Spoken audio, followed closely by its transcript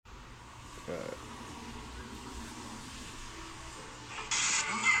It's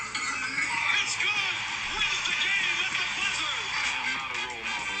good. Wins the game at the buzzer. I am not a role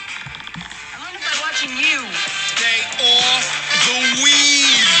model. I learned it by watching you. Stay off the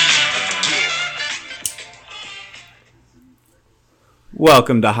weed.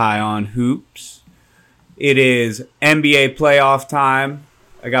 Welcome to High on Hoops. It is NBA playoff time.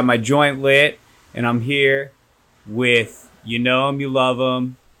 I got my joint lit, and I'm here with you know him, you love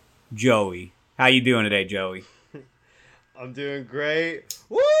him, Joey. How you doing today, Joey? I'm doing great.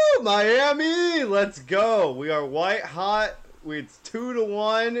 Woo, Miami! Let's go. We are white hot. It's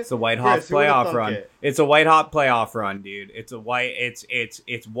 2-1. It's a white hot playoff run. It's a white hot playoff run, dude. It's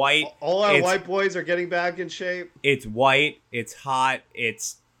white. All our white boys are getting back in shape. It's white. It's hot.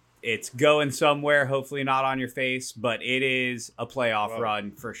 It's going somewhere. Hopefully not on your face, but it is a playoff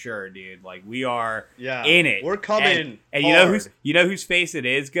run for sure, dude. Like we are in it. We're coming. And you know whose face it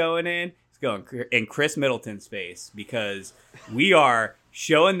is going in? It's going in Chris Middleton's face because we are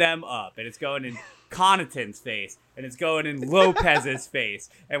showing them up, and it's going in Connaughton's face, and it's going in Lopez's face,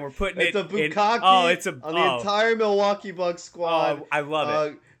 and we're putting it's it a bukkake on the entire Milwaukee Bucks squad. I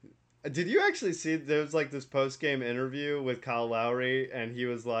love it. Did you actually see there was like this post-game interview with Kyle Lowry, and he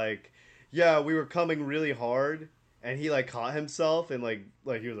was like, yeah, we were coming really hard, and he like caught himself, and like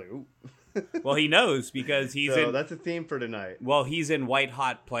he was like, ooh. Well, he knows because he's in. That's a theme for tonight. Well, he's in white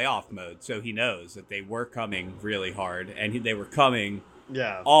hot playoff mode, so he knows that they were coming really hard, and they were coming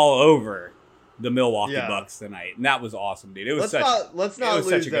all over the Milwaukee Bucks tonight, and that was awesome, dude. It was let's not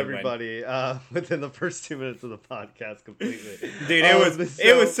lose everybody within the first 2 minutes of the podcast completely, dude.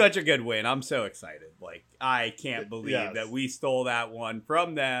 It was such a good win. I'm so excited. Like I can't believe that we stole that one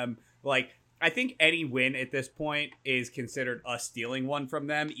from them. Like I think any win at this point is considered us stealing one from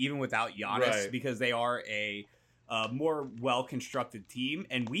them, even without Giannis, because they are a more well constructed team,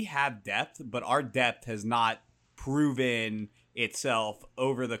 and we have depth, but our depth has not proven itself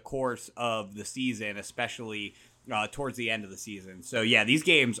over the course of the season, especially towards the end of the season. So yeah, these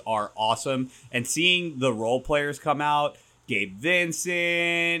games are awesome, and seeing the role players come out, Gabe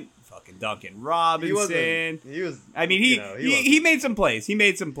Vincent, fucking Duncan Robinson. He made some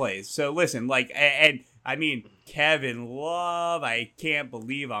plays. So listen, Kevin Love, I can't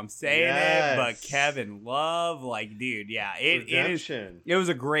believe I'm saying it, but Kevin Love, like, dude, yeah, it was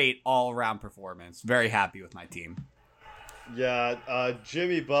a great all around performance. Very happy with my team. Yeah,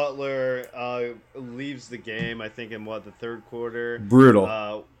 Jimmy Butler leaves the game, I think, in the third quarter.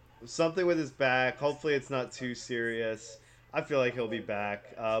 Brutal. Something with his back. Hopefully it's not too serious. I feel like he'll be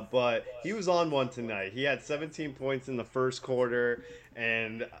back. But he was on one tonight. He had 17 points in the first quarter,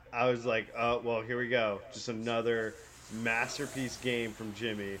 and I was like, oh, well, here we go. Just another masterpiece game from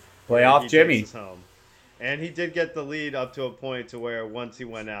Jimmy. Playoff Jimmy. Takes us home. And he did get the lead up to a point to where once he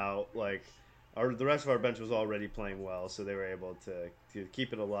went out, like, the rest of our bench was already playing well, so they were able to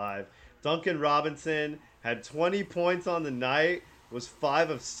keep it alive. Duncan Robinson had 20 points on the night, was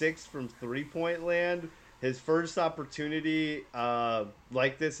 5 of 6 from three-point land. His first opportunity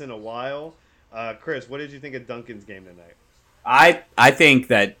like this in a while. Chris, what did you think of Duncan's game tonight? I think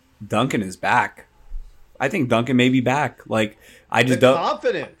that Duncan is back. I think Duncan may be back. Like I just don't.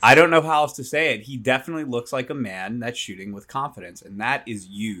 Confidence. I don't know how else to say it. He definitely looks like a man that's shooting with confidence, and that is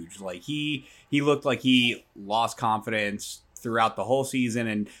huge. Like he looked like he lost confidence throughout the whole season,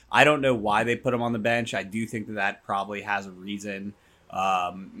 and I don't know why they put him on the bench. I do think that probably has a reason.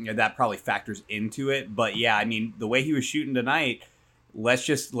 That probably factors into it. But yeah, I mean, the way he was shooting tonight, let's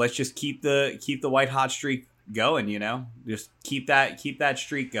just keep the white hot streak going. You know, just keep that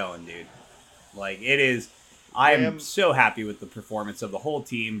streak going, dude. Like it is. I am so happy with the performance of the whole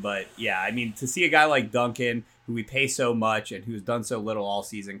team. But yeah, I mean, to see a guy like Duncan, who we pay so much and who's done so little all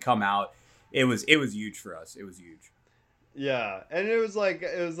season, come out, it was huge for us. It was huge. Yeah, and it was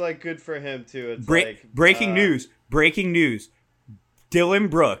good for him too. It's breaking news. Dylan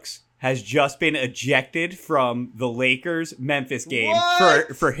Brooks has just been ejected from the Lakers-Memphis game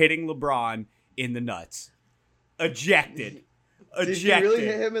for hitting LeBron in the nuts. Ejected. Did he really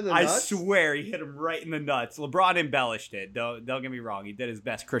hit him in the nuts? I swear he hit him right in the nuts. LeBron embellished it. Don't get me wrong. He did his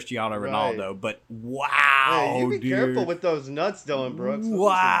best Cristiano Ronaldo, but wow, you be careful with those nuts, Dylan Brooks.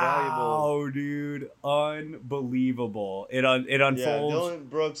 Wow, dude. Unbelievable. It unfolds. Yeah, Dylan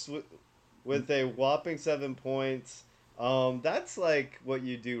Brooks with a whopping 7 points. That's like what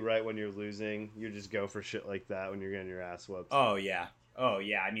you do right when you're losing. You just go for shit like that when you're getting your ass whooped. Oh yeah.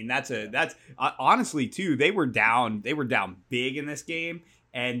 I mean, that's honestly too. They were down big in this game,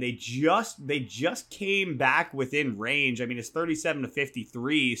 and they just came back within range. I mean, it's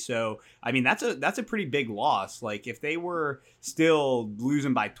 37-53, so I mean that's a pretty big loss. Like if they were still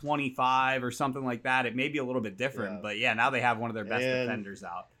losing by 25 or something like that, it may be a little bit different. Yeah. But yeah, now they have one of their best defenders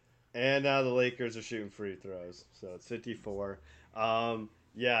out. And now the Lakers are shooting free throws, so it's 54.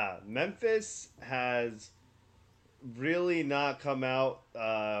 Yeah, Memphis has really not come out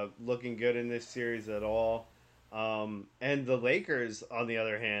looking good in this series at all. And the Lakers, on the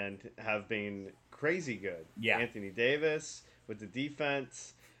other hand, have been crazy good. Yeah. Anthony Davis with the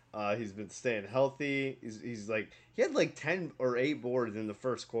defense. He's been staying healthy. He's like, he had like 10 or 8 boards in the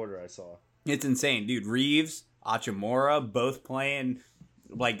first quarter, I saw. It's insane, dude. Reeves, Achimura, both playing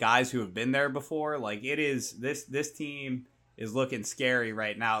like guys who have been there before. Like it is, this team is looking scary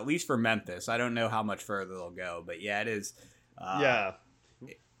right now, at least for Memphis. I don't know how much further they'll go, but yeah, it is. Yeah.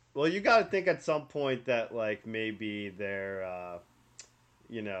 Well, you got to think at some point that like maybe they're,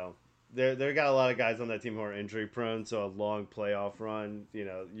 you know, they got a lot of guys on that team who are injury prone, so a long playoff run, you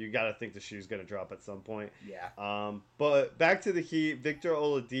know, you got to think the shoe's going to drop at some point. Yeah. But back to the Heat, Victor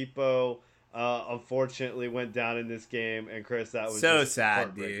Oladipo unfortunately went down in this game, and Chris, that was so just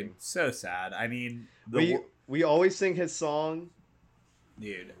sad, dude. So sad. I mean, we always sing his song.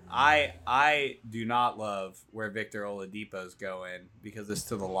 Dude, I do not love where Victor Oladipo's going because it's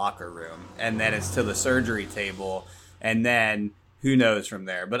to the locker room and then it's to the surgery table and then who knows from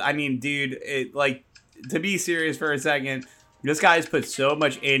there. But I mean, dude, like to be serious for a second, this guy's put so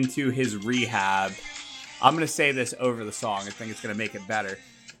much into his rehab. I'm going to say this over the song. I think it's going to make it better.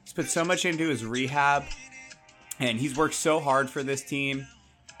 He's put so much into his rehab and he's worked so hard for this team,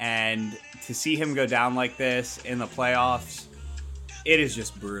 and to see him go down like this in the playoffs, it is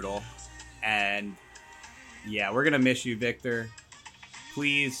just brutal. And yeah, we're going to miss you, Victor.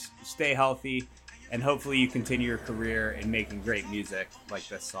 Please stay healthy, and hopefully you continue your career in making great music like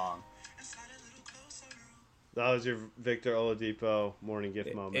this song. That was your Victor Oladipo morning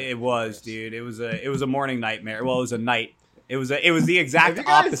gift moment. It was, dude. It was a morning nightmare. Well, it was a night. It was the exact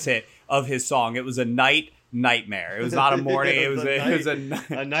opposite of his song. It was a nightmare. It was not a morning. it was a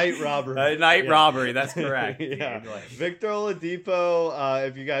night robbery. A night robbery. That's correct. Yeah. Dude. Like, Victor Oladipo,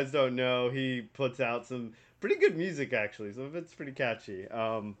 if you guys don't know, he puts out some pretty good music, actually. Some of it's pretty catchy.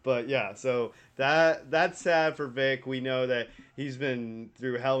 But yeah, so that's sad for Vic. We know that he's been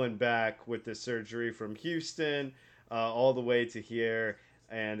through hell and back with the surgery from Houston all the way to here.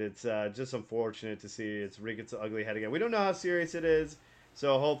 And it's just unfortunate to see it's rearing its ugly head again. We don't know how serious it is,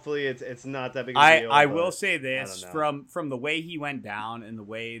 so hopefully it's not that big of a deal. I will say this, from the way he went down and the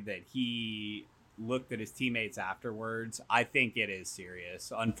way that he looked at his teammates afterwards, I think it is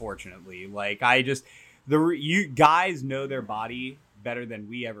serious, unfortunately. Like, you guys know their body better than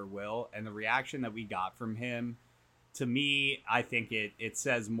we ever will, and the reaction that we got from him, to me, I think it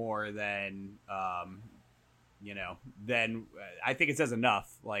says more than... then I think it says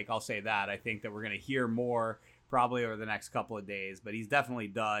enough. Like, I'll say that. I think that we're going to hear more probably over the next couple of days, but he's definitely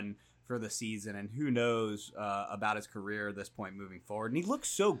done for the season, and who knows about his career at this point moving forward. And he looked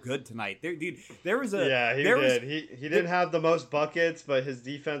so good tonight. There was a... Yeah, he did. He didn't have the most buckets, but his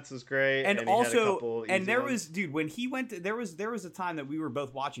defense was great. And he also, had a couple easy ones. dude, when he went, there was a time that we were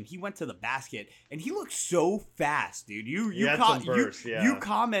both watching. He went to the basket, and he looked so fast, dude. You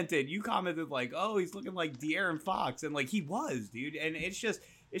commented like, oh, he's looking like De'Aaron Fox, and like he was, dude. And it's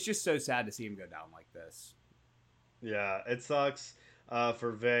just so sad to see him go down like this. Yeah, it sucks.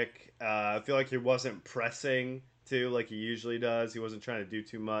 For Vic, I feel like he wasn't pressing too like he usually does. He wasn't trying to do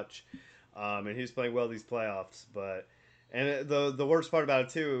too much, and he was playing well these playoffs. And the worst part about it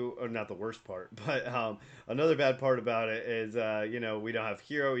too, or not the worst part, but another bad part about it is we don't have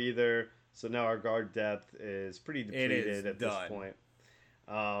Hero either, so now our guard depth is pretty depleted at this point.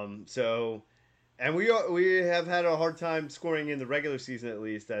 And we have had a hard time scoring in the regular season, at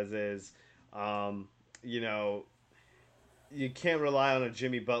least as is. You can't rely on a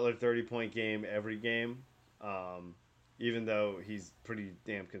Jimmy Butler 30-point game every game, even though he's pretty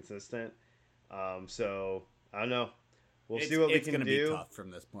damn consistent. So I don't know. We'll see what we can do. It's going to be tough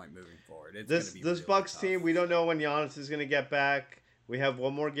from this point moving forward. This really Bucks tough. Team, we don't know when Giannis is going to get back. We have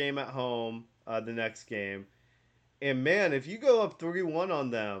one more game at home, the next game. And man, if you go up 3-1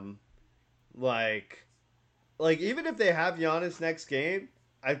 on them, like even if they have Giannis next game,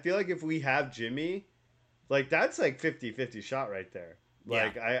 I feel like if we have Jimmy, like that's like 50-50 shot right there.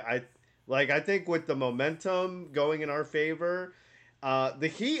 Like yeah. I think with the momentum going in our favor,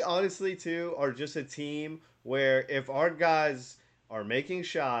 the Heat honestly too are just a team where if our guys are making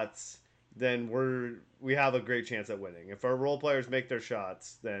shots, then we have a great chance at winning. If our role players make their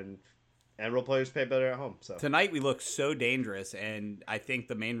shots, then And role players play better at home. So tonight we looked so dangerous, and I think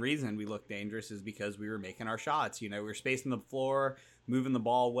the main reason we looked dangerous is because we were making our shots. We were spacing the floor, moving the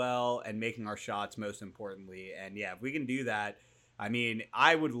ball well, and making our shots most importantly. And yeah, if we can do that, I mean,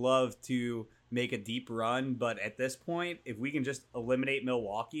 I would love to make a deep run, but at this point, if we can just eliminate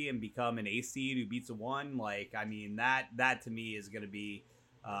Milwaukee and become an ace seed who beats a 1, that to me is going to be,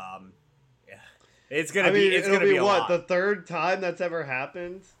 it's going to be, it's going to be a what, lot. the third time that's ever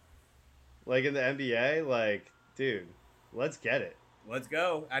happened? Like in the NBA? Like, dude, let's get it. Let's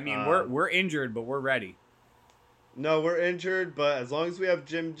go. I mean, we're injured, but we're ready. No, we're injured, but as long as we have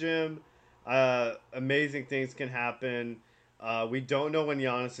Jim, amazing things can happen. We don't know when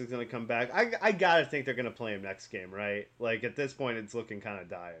Giannis is going to come back. I gotta think they're going to play him next game, right? Like, at this point, it's looking kind of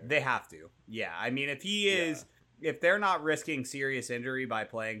dire. They have to. Yeah. I mean, if they're not risking serious injury by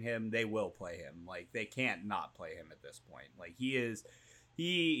playing him, they will play him. Like, they can't not play him at this point. Like, he is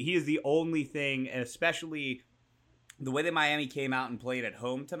the only thing, and especially the way that Miami came out and played at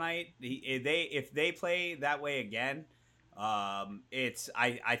home tonight. If they play that way again, I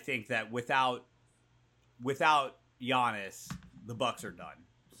think that without Giannis, the Bucks are done.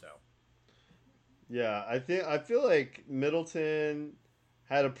 So yeah, I feel like Middleton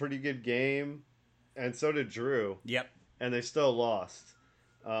had a pretty good game, and so did Drew. Yep. And they still lost.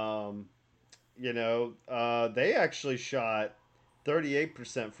 They actually shot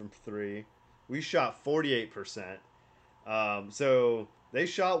 38% from 3. We shot 48%. So they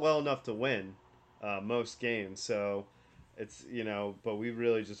shot well enough to win most games. So it's, but we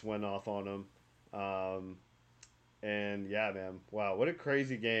really just went off on them. And yeah, man, wow, what a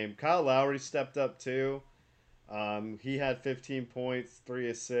crazy game. Kyle Lowry stepped up too. He had 15 points, 3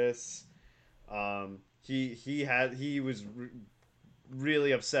 assists. He was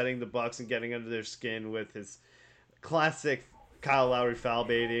really upsetting the Bucks and getting under their skin with his classic Kyle Lowry foul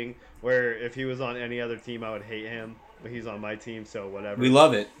baiting, where if he was on any other team, I would hate him, but he's on my team, so whatever. We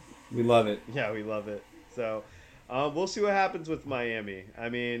love it. Yeah, we love it. So we'll see what happens with Miami. I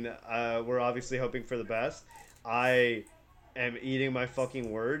mean, we're obviously hoping for the best. I am eating my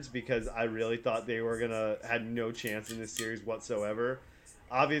fucking words because I really thought they were had no chance in this series whatsoever.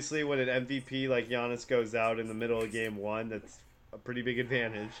 Obviously, when an MVP like Giannis goes out in the middle of game 1, that's a pretty big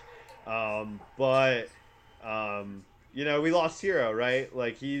advantage. We lost Hero, right?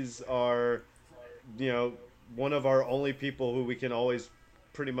 Like, he's our, one of our only people who we can always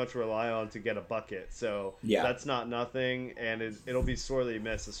pretty much rely on to get a bucket. So yeah, that's not nothing, and it'll be sorely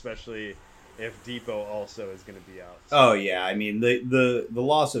missed, especially if Depot also is going to be out. So. Oh yeah, I mean the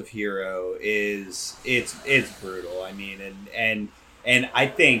loss of Hero it's brutal. I mean, and I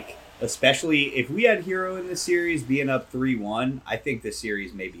think especially if we had Hero in this series being up 3-1, I think this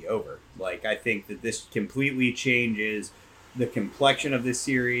series may be over. Like, I think that this completely changes the complexion of this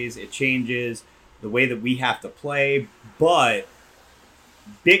series. It changes the way that we have to play. But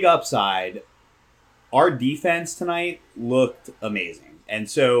big upside, our defense tonight looked amazing. And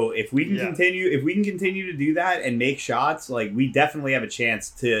so if we can continue to do that and make shots, like, we definitely have a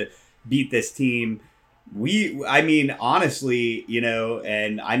chance to beat this team. Honestly,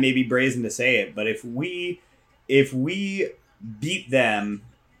 and I may be brazen to say it, but if we beat them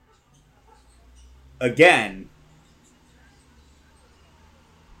again,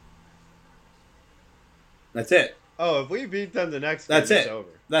 that's it. Oh, if we beat them the next game, it's over.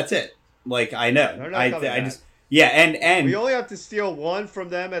 That's it. Like, I know. They're not coming back. Yeah, and we only have to steal 1 from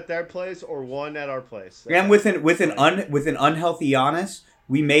them at their place or 1 at our place. And with an unhealthy Giannis,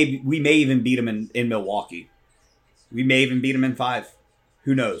 we may even beat him in Milwaukee. We may even beat him in 5.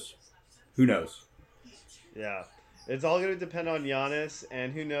 Who knows? Yeah, it's all going to depend on Giannis,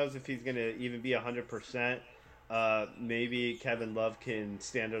 and who knows if he's going to even be 100%. Maybe Kevin Love can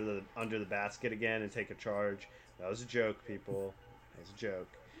stand under the basket again and take a charge. That was a joke, people. That was a joke.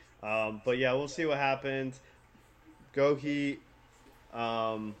 But yeah, we'll see what happens. Go Heat.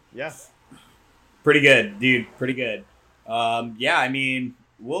 Yeah. Pretty good, dude. Pretty good. Yeah, I mean,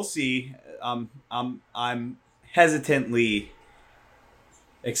 we'll see. I'm hesitantly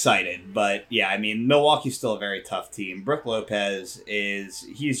excited, but yeah, I mean, Milwaukee's still a very tough team. Brook Lopez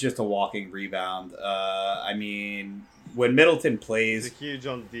he's just a walking rebound. I mean, when Middleton plays, he's huge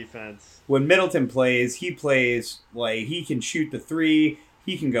on the defense. When Middleton plays, he plays like he can shoot the 3.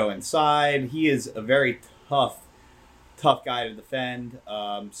 He can go inside. He is a very tough guy to defend.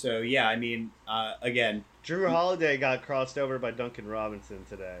 So yeah, I mean, again, Drew Holiday got crossed over by Duncan Robinson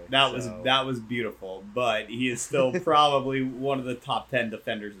today. That was beautiful, but he is still probably one of the top 10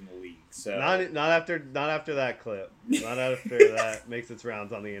 defenders in the league. So not after that clip. Not after that makes its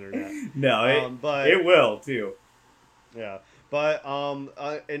rounds on the internet. No, but it will too. Yeah, But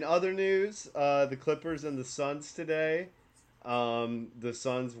in other news, the Clippers and the Suns today. The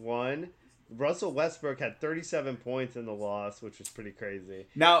Suns won. Russell Westbrook had 37 points in the loss, which was pretty crazy.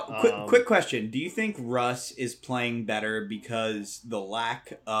 Now, quick Um, question: do you think Russ is playing better because the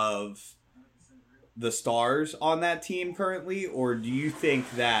lack of the stars on that team currently, or do you think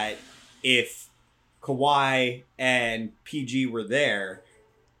that if Kawhi and PG were there,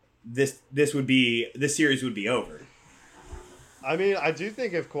 this series would be over? I mean, I do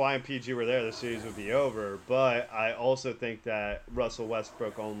think if Kawhi and PG were there, the series would be over. But I also think that Russell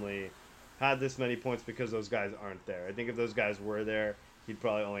Westbrook only had this many points because those guys aren't there. I think if those guys were there, he'd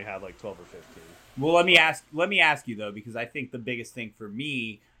probably only have like 12 or 15. Well, let me ask you though, because I think the biggest thing for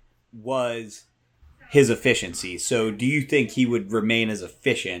me was his efficiency. So, do you think he would remain as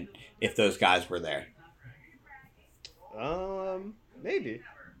efficient if those guys were there? Maybe.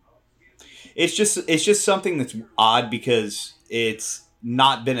 It's just something that's odd because it's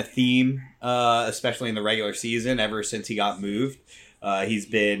not been a theme, especially in the regular season, ever since he got moved. He's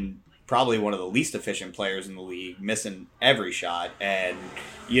been probably one of the least efficient players in the league, missing every shot, and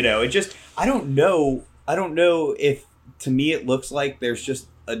it just I don't know if to me it looks like there's just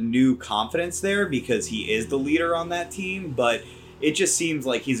a new confidence there because he is the leader on that team, but it just seems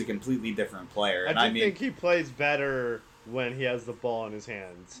like he's a completely different player. I And do think he plays better when he has the ball in his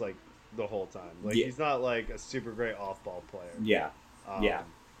hands, like the whole time. Like Yeah. he's not like a super great off-ball player. yeah, Um, yeah.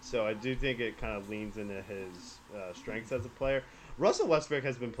 So I do think it kind of leans into his strengths as a player. Russell Westbrook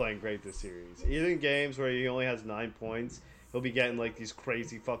has been playing great this series. Even in games where he only has 9 points, he'll be getting like these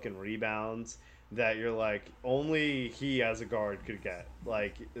crazy fucking rebounds that you're like only he as a guard could get,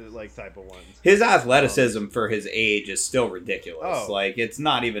 like type of ones. His athleticism for his age is still ridiculous. Oh. Like it's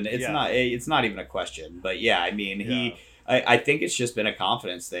not even Yeah. it's not even a question. But yeah, I mean Yeah. I think it's just been a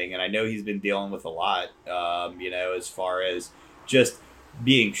confidence thing, and I know he's been dealing with a lot. As far as just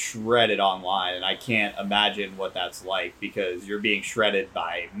being shredded online, and I can't imagine what that's like because you're being shredded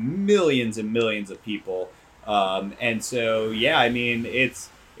by millions and millions of people. And so yeah, I mean it's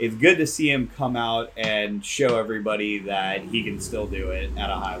good to see him come out and show everybody that he can still do it at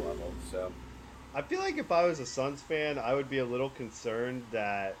a high level. So. I feel like if I was a Suns fan, I would be a little concerned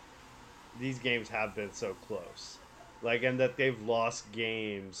that these games have been so close. Like, and that they've lost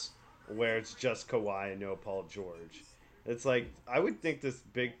games where it's just Kawhi and no Paul George. It's like, I would think this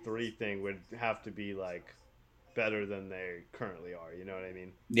big three thing would have to be, like, better than they currently are. You know what I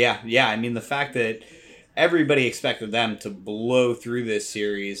mean? Yeah. I mean, the fact that everybody expected them to blow through this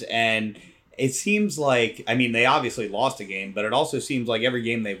series, and it seems like, I mean, they obviously lost a game, but it also seems like every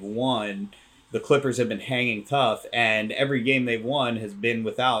game they've won, the Clippers have been hanging tough, and every game they've won has been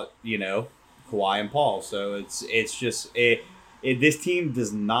without, Kawhi and Paul. So it's just this team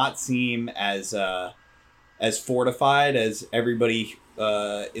does not seem as fortified as everybody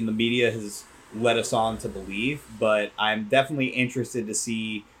in the media has led us on to believe. But I'm definitely interested to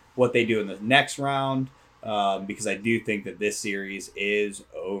see what they do in the next round because I do think that this series is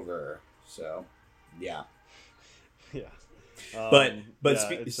over. So, yeah. Yeah. But yeah,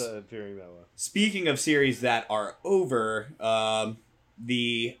 it's appearing that way. speaking of series that are over,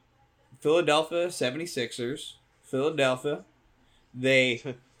 the Philadelphia 76ers,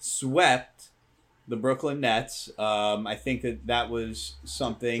 they swept the Brooklyn Nets. I think that was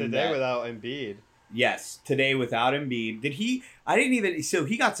something Today without Embiid. Yes, today without Embiid. I didn't even. So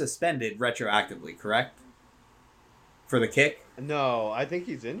he got suspended retroactively, correct? For the kick? No, I think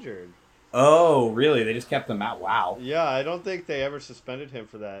he's injured. Oh, really? They just kept him out. Wow. Yeah, I don't think they ever suspended him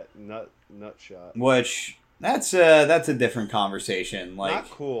for that nut shot. Which that's a different conversation. Like, Not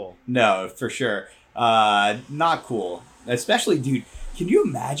cool. no, for sure. Not cool. Especially, dude. Can you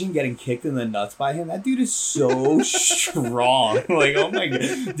imagine getting kicked in the nuts by him? That dude is so strong. Like, oh my god,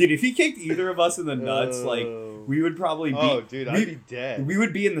 dude! If he kicked either of us in the nuts, like, we would probably be. Oh, dude, I'd be dead. We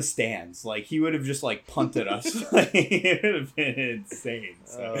would be in the stands. Like, he would have just like punted us. Like, it would have been insane.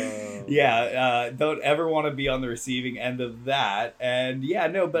 So, yeah, don't ever want to be on the receiving end of that. And yeah,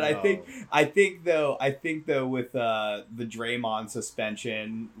 no, but No. I think though with the Draymond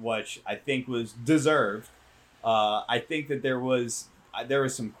suspension, which I think was deserved, I think that there was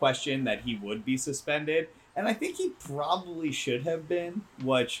some question that he would be suspended, and I think he probably should have been,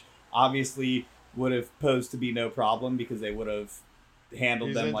 which obviously would have posed to be no problem because they would have handled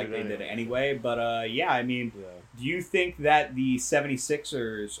He's them like they injured did anyway. anyway. But yeah, I mean, Yeah. do you think that the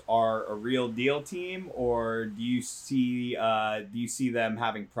 76ers are a real deal team, or do you see them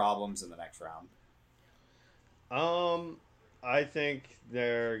having problems in the next round? I think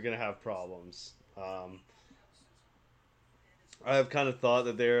they're gonna have problems. I've kind of thought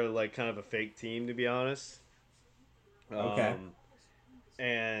that they're like kind of a fake team, to be honest. Okay.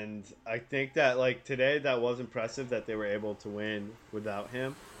 And I think that like today that was impressive that they were able to win without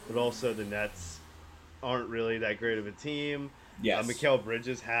him, but also the Nets aren't really that great of a team. Yes. Mikal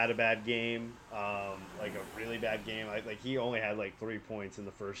Bridges had a bad game, like a really bad game. Like he only had like 3 points in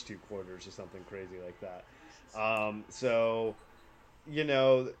the first 2 quarters or something crazy like that. So you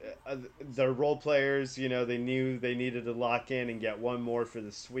know, their role players, they knew they needed to lock in and get one more for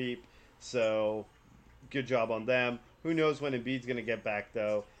the sweep. So good job on them. Who knows when Embiid's going to get back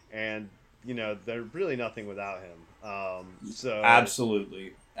though, and they're really nothing without him.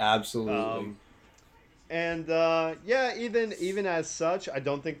 Absolutely. Absolutely. Um, and yeah, even as such, I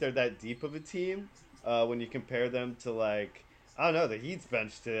don't think they're that deep of a team. When you compare them to like I don't know, the Heat's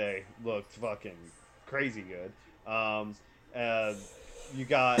bench today looked fucking crazy good. Uh, you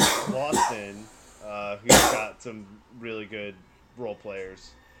got Boston, who's got some really good role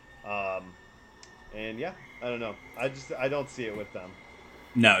players. Um, and yeah, I don't know. I don't see it with them.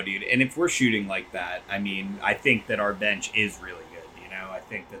 No, dude. And if we're shooting like that, I mean, I think that our bench is really good. I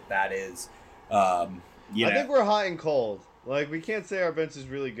think that is, um, you I know, think we're hot and cold. Like we can't say our bench is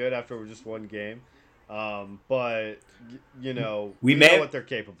really good after we're just one game, but we we know may what they're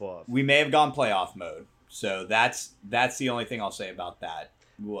capable of. we may have gone playoff mode. So that's the only thing I'll say about that.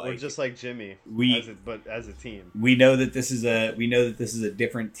 We're Like just like Jimmy, we but as a team. we know that this is a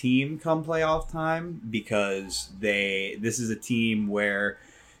different team come playoff time because this is a team where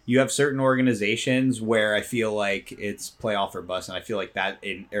you have certain organizations where I feel like it's playoff or bust, and I feel like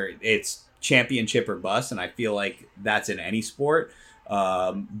it's championship or bust, and I feel like that's in any sport.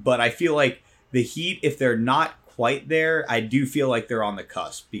 But I feel like the Heat, if they're not quite there, I do feel like they're on the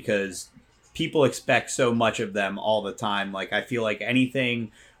cusp because people expect so much of them all the time. Like I feel like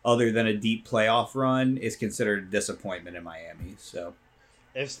anything other than a deep playoff run is considered a disappointment in Miami. So,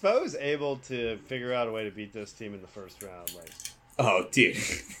 If Spo's able to figure out a way to beat this team in the first round, like oh, dude,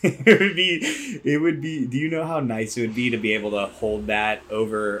 it would be. Do you know how nice it would be to be able to hold that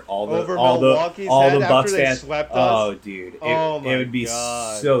over Milwaukee's all head the after Bucks they fans? swept us? Oh, dude, Oh my it would be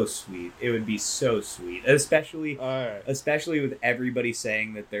God. so sweet. It would be so sweet, especially all right. especially with everybody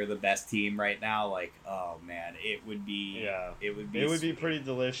saying that they're the best team right now. Like, oh man, it would be. Yeah. It would be. It would be sweet. pretty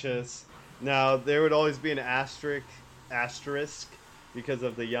delicious. Now there would always be an asterisk because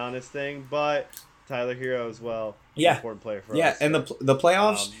of the Giannis thing, but Tyler Hero as well. Yeah. Important player for Yeah, us. and the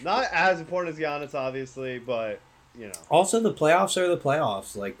playoffs. Not as important as Giannis, obviously, but Also, the playoffs are the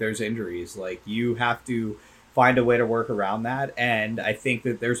playoffs. Like, there's injuries. Like, you have to find a way to work around that. And I think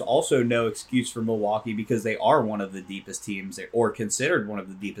that there's also no excuse for Milwaukee because they are one of the deepest teams or considered one of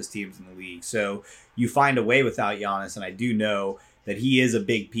the deepest teams in the league. So you find a way without Giannis. And I do know that he is a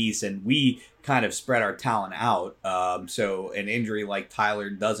big piece, and we kind of spread our talent out. So an injury like Tyler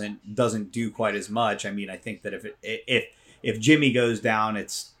doesn't do quite as much. I mean, I think that if Jimmy goes down,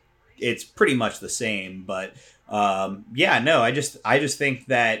 it's pretty much the same. But yeah, no, I just think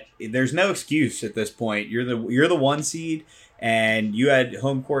that there's no excuse at this point. You're the one seed, and you had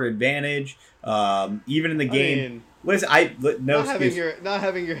home court advantage. Even in the game, I mean, listen, no excuse. not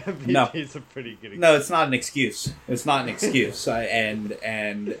having your MVP No. is a pretty good excuse. No, it's not an excuse. It's not an excuse. And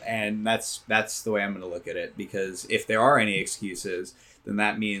that's the way I'm going to look at it, because if there are any excuses, then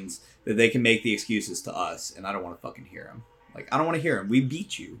that means that they can make the excuses to us, and I don't want to fucking hear them. Like, I don't want to hear them. We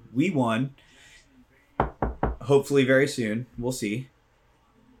beat you. We won. Hopefully very soon. We'll see.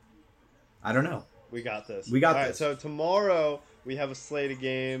 I don't know. We got this. We got All right, this. so tomorrow we have a slate of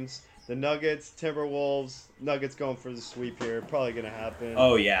games. The Nuggets, Timberwolves. Nuggets going for the sweep here. Probably going to happen.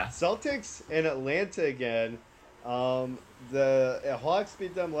 Oh, yeah. Celtics in Atlanta again. The Hawks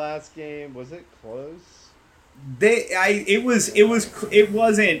beat them last game. Was it close? It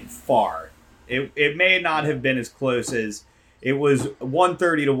wasn't far. It may not have been as close as it was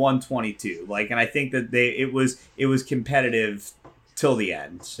 130 to 122. Like, and I think that it was competitive till the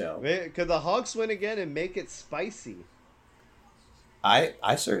end. So Could the Hawks win again and make it spicy?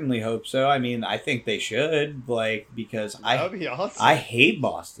 I certainly hope so. I mean, I think they should, like, because That would be awesome. I hate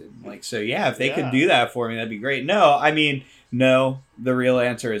Boston. Like, so yeah, if they could Yeah. do that for me, that'd be great. No, I mean, no. The real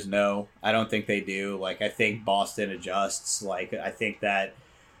answer is no. I don't think they do. Like, I think Boston adjusts. Like, I think that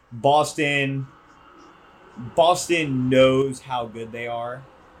Boston knows how good they are.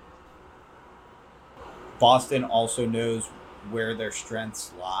 Boston also knows where their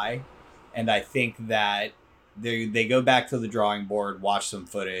strengths lie, and I think that they go back to the drawing board, watch some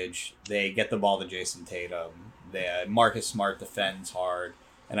footage, they get the ball to Jason Tatum, Marcus Smart defends hard,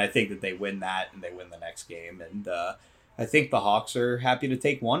 and I think that they win that and they win the next game. And I think the Hawks are happy to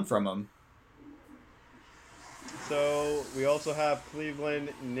take one from them. So we also have Cleveland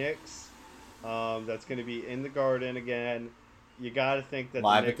Knicks. That's going to be in the Garden again. You got to think that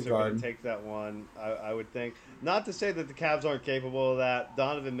Live the at the Knicks are going Garden. to take that one. I would think. Not to say that the Cavs aren't capable of that.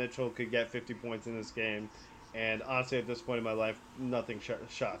 Donovan Mitchell could get 50 points in this game. And honestly, at this point in my life, nothing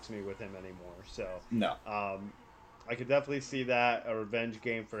shocks me with him anymore. So No. I could definitely see that, a revenge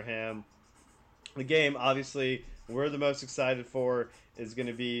game for him. The game, obviously, we're the most excited for is going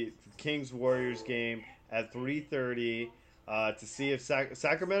to be the Kings Warriors game at 3:30 to see if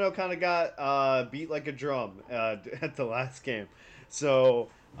Sacramento kind of got beat like a drum at the last game. So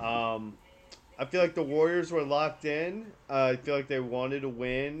I feel like the Warriors were locked in. I feel like they wanted to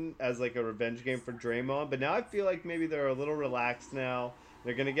win as like a revenge game for Draymond, but now I feel like maybe they're a little relaxed now.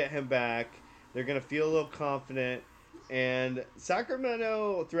 They're gonna get him back. They're gonna feel a little confident. And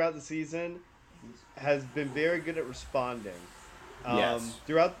Sacramento throughout the season has been very good at responding. Yes.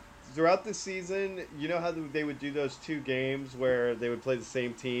 Throughout the season, you know how they would do those two games where they would play the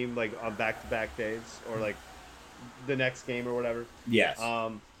same team like on back-to-back days or like the next game or whatever. Yes.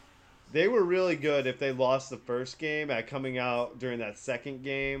 They were really good if they lost the first game at coming out during that second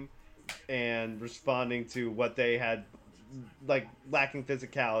game and responding to what they had, like lacking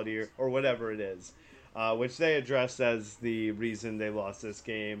physicality or whatever it is, which they addressed as the reason they lost this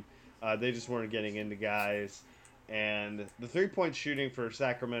game. They just weren't getting into guys. And the 3-point shooting for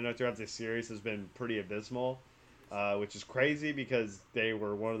Sacramento throughout this series has been pretty abysmal, which is crazy because they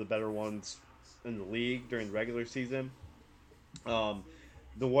were one of the better ones in the league during the regular season.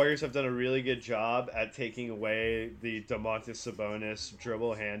 The Warriors have done a really good job at taking away the Domantas Sabonis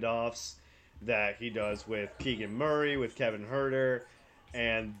dribble handoffs that he does with Keegan Murray, with Kevin Herter,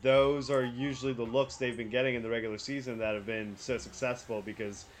 and those are usually the looks they've been getting in the regular season that have been so successful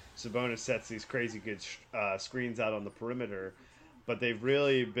because Sabonis sets these crazy good screens out on the perimeter, but they've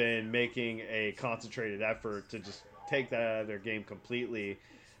really been making a concentrated effort to just take that out of their game completely.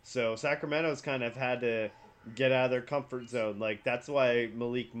 So Sacramento's kind of had to get out of their comfort zone. Like that's why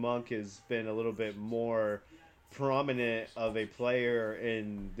Malik Monk has been a little bit more prominent of a player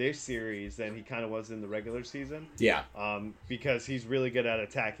in this series than he kind of was in the regular season. Yeah. Because he's really good at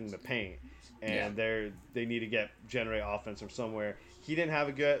attacking the paint, and Yeah. they need to generate offense from somewhere. He didn't have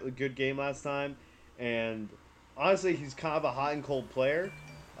a good game last time, and honestly, he's kind of a hot and cold player.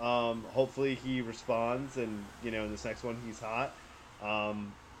 Hopefully, he responds, and in this next one, he's hot.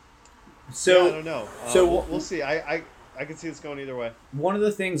 So Yeah, I don't know. We'll see. I can see this going either way. one of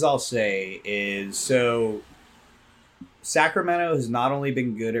the things I'll say is Sacramento has not only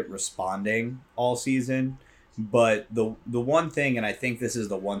been good at responding all season, but the one thing, and I think this is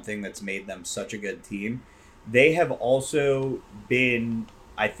the one thing that's made them such a good team, they have also been,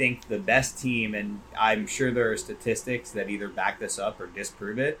 I think, the best team, and I'm sure there are statistics that either back this up or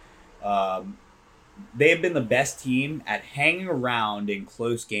disprove it. They have been the best team at hanging around in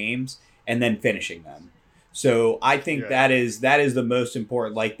close games and then finishing them. So I think that is the most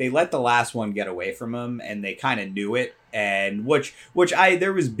important. Like they let the last one get away from them, and they kind of knew it. And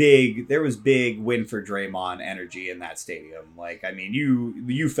there was big win for Draymond energy in that stadium. Like I mean,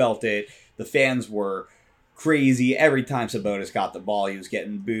 you felt it. The fans were crazy every time Sabonis got the ball. He was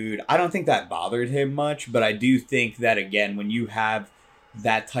getting booed. I don't think that bothered him much, but I do think that again, when you have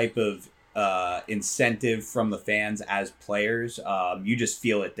that type of incentive from the fans as players, you just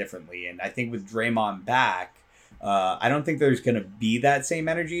feel it differently. And I think with Draymond back, I don't think there's going to be that same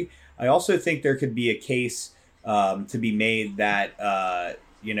energy. I also think there could be a case to be made that I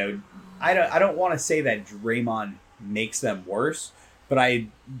don't want to say that Draymond makes them worse, but I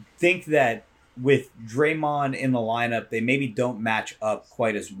think that with Draymond in the lineup, they maybe don't match up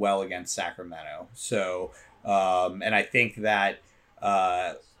quite as well against Sacramento. So, and I think that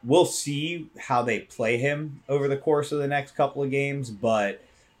we'll see how they play him over the course of the next couple of games, but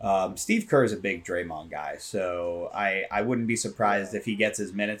Steve Kerr is a big Draymond guy, so I wouldn't be surprised if he gets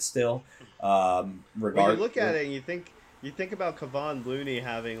his minutes still. When you look at it and you think about Kevon Looney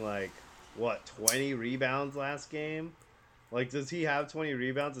having 20 rebounds last game. Like, does he have 20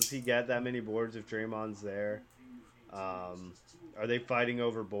 rebounds? Does he get that many boards if Draymond's there? Are they fighting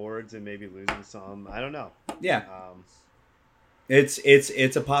over boards and maybe losing some? I don't know. Yeah.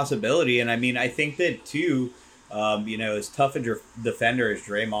 It's a possibility, and I mean I think that too. As tough a defender as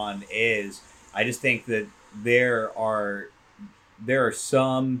Draymond is, I just think that there are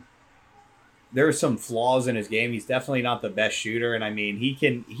some flaws in his game. He's definitely not the best shooter, and I mean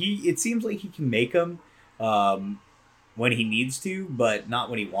it seems like he can make them when he needs to, but not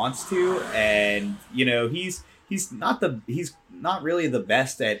when he wants to. And he's not really the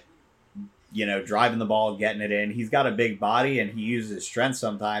best at driving the ball, getting it in. He's got a big body and he uses his strength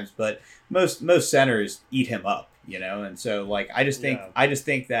sometimes, but most centers eat him up. And so like I just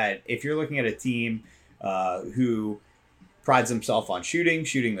think that if you're looking at a team who prides himself on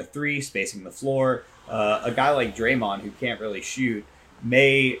shooting the three, spacing the floor, a guy like Draymond who can't really shoot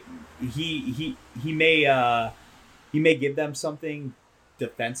may he may give them something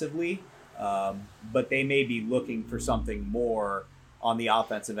defensively, but they may be looking for something more on the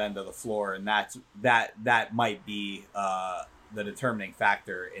offensive end of the floor, and that might be the determining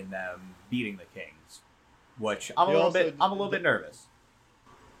factor in them beating the Kings. Which I'm a little bit nervous.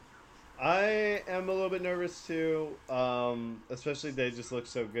 I am a little bit nervous too, especially they just looked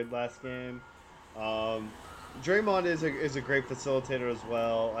so good last game. Draymond is a great facilitator as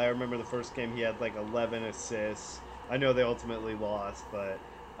well. I remember the first game he had like 11 assists. I know they ultimately lost, but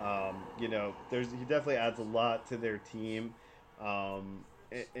he definitely adds a lot to their team. Man,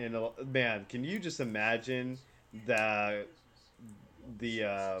 can you just imagine that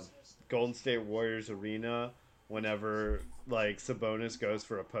the Golden State Warriors arena whenever like Sabonis goes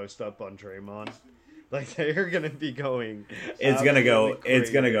for a post up on Draymond? Like they're gonna be going. It's gonna go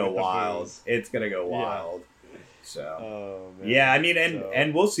wild. Booze. It's gonna go wild. So Oh, man. yeah, I mean,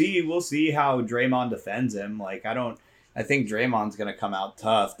 and we'll see how Draymond defends him. Like I think Draymond's gonna come out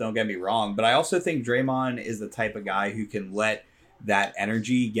tough. Don't get me wrong, but I also think Draymond is the type of guy who can let that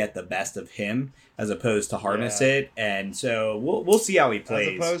energy get the best of him as opposed to harness it. And so we'll see how he plays.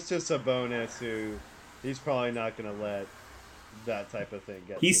 As opposed to Sabonis, who he's probably not gonna let that type of thing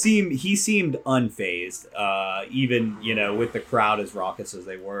get. He seemed unfazed, even with the crowd as raucous as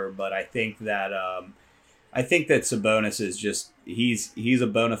they were. But I think that Sabonis is just he's a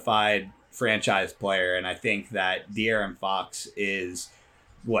bona fide franchise player, and I think that De'Aaron Fox is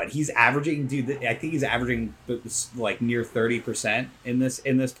what he's averaging. Dude, I think he's averaging like near 30% in this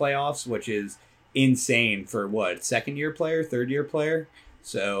playoffs, which is insane for what, third year player.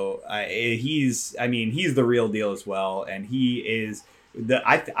 So he's the real deal as well, and he is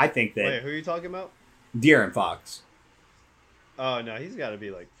I think that. Wait, who are you talking about? De'Aaron Fox. Oh no, he's got to be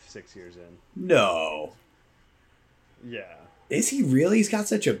like 6 years in. No. Yeah. Is he really? He's got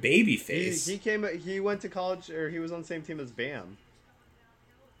such a baby face. He went to college, or he was on the same team as Bam.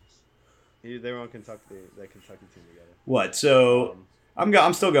 They were on that Kentucky team together. What? So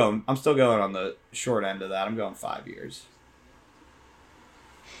I'm still going on the short end of that. I'm going 5 years.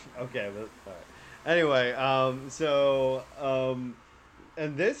 Okay, but all right. Anyway,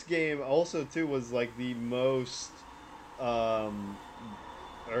 and this game also too was like the most, or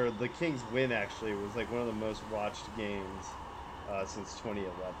the Kings win actually was like one of the most watched games since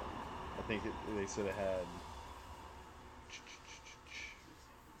 2011. I think they should have had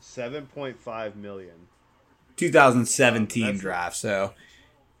 7.5 million. 2017 draft. So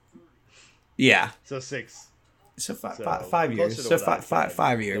yeah. So six. So 5 years. So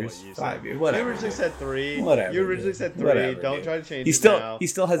 5 years. 5 years. Whatever. You originally said 3. Whatever. You originally said 3. Whatever, Don't dude. try to change He it still now. he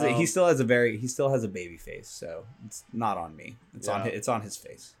still has a baby face. So it's not on me. It's on his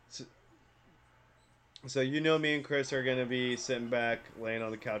face. So me and Chris are gonna be sitting back, laying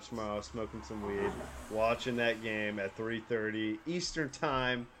on the couch tomorrow, smoking some weed, watching that game at 3:30 Eastern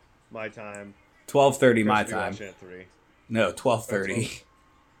time, my time. 12:30 my time. Watching at 3. No, 12:30.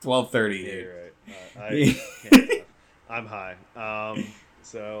 12:30. Yeah, Dude. you're right. I can't, I'm high.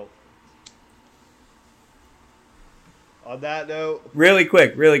 So on that note, Really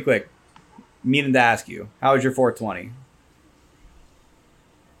quick. Meaning to ask you, how was your 420?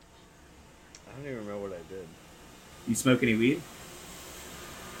 I don't even remember what I did. You smoke any weed?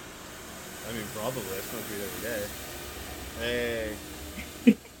 I mean, probably. I smoke weed every day.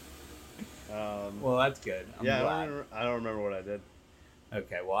 Hey. Well, that's good. I'm glad. I don't remember what I did.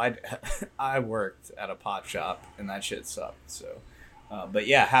 Okay, well, I worked at a pot shop, and that shit sucked. So, but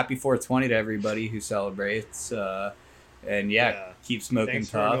yeah, happy 420 to everybody who celebrates. And keep smoking Thanks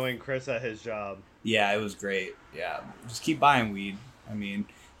tough. for annoying Chris at his job. Yeah, it was great. Yeah, just keep buying weed. I mean,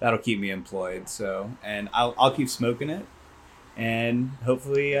 that'll keep me employed. So, and I'll keep smoking it, and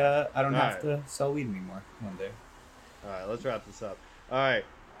hopefully I don't have to sell weed anymore one day. All right, let's wrap this up. All right,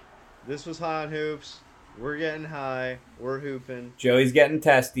 this was High on Hoops. We're getting high. We're hooping. Joey's getting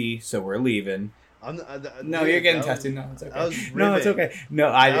testy, so we're leaving. No, you're getting testy. No, it's okay. I was ribbing. No, it's okay. No,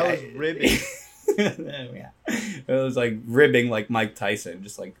 I was ribbing. Yeah. It was like ribbing like Mike Tyson,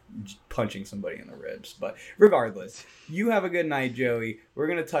 just like punching somebody in the ribs. But regardless, you have a good night, Joey. We're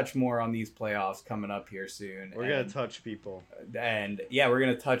going to touch more on these playoffs coming up here soon. We're going to touch people. And yeah, we're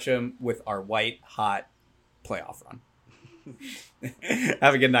going to touch them with our white hot playoff run.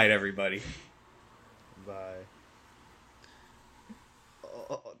 Have a good night, everybody. Bye.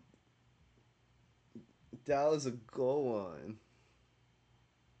 Oh, that was a goal line.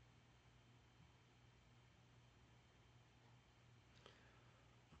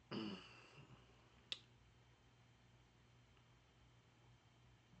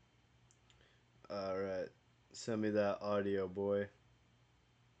 All right. Send me that audio, boy.